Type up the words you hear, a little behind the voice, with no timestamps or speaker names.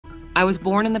I was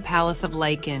born in the Palace of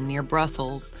Laeken near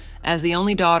Brussels as the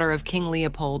only daughter of King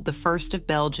Leopold I of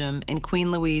Belgium and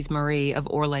Queen Louise Marie of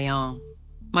Orléans.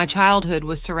 My childhood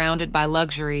was surrounded by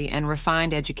luxury and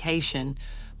refined education,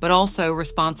 but also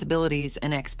responsibilities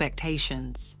and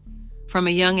expectations. From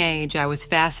a young age, I was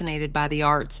fascinated by the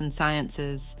arts and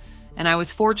sciences, and I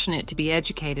was fortunate to be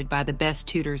educated by the best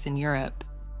tutors in Europe.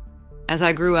 As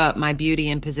I grew up, my beauty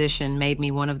and position made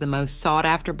me one of the most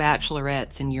sought-after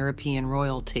bachelorettes in European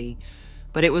royalty,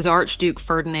 but it was Archduke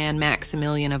Ferdinand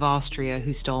Maximilian of Austria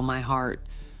who stole my heart.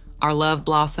 Our love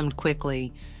blossomed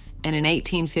quickly, and in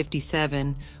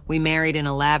 1857, we married in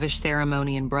a lavish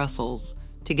ceremony in Brussels.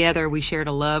 Together, we shared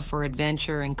a love for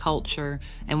adventure and culture,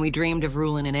 and we dreamed of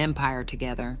ruling an empire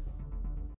together.